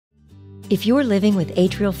If you're living with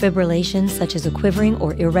atrial fibrillation, such as a quivering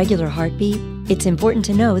or irregular heartbeat, it's important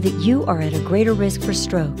to know that you are at a greater risk for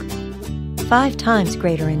stroke. 5 times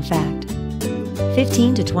greater, in fact.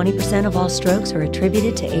 15 to 20% of all strokes are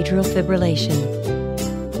attributed to atrial fibrillation.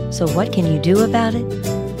 So what can you do about it?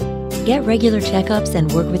 Get regular checkups and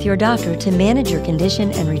work with your doctor to manage your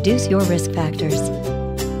condition and reduce your risk factors.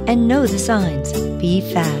 And know the signs. Be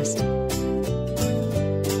fast.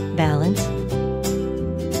 Balance.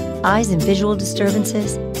 Eyes and visual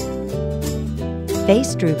disturbances,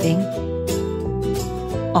 face drooping,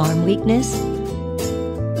 arm weakness,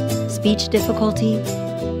 speech difficulty.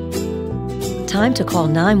 Time to call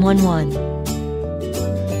 911.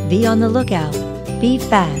 Be on the lookout. Be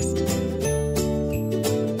fast.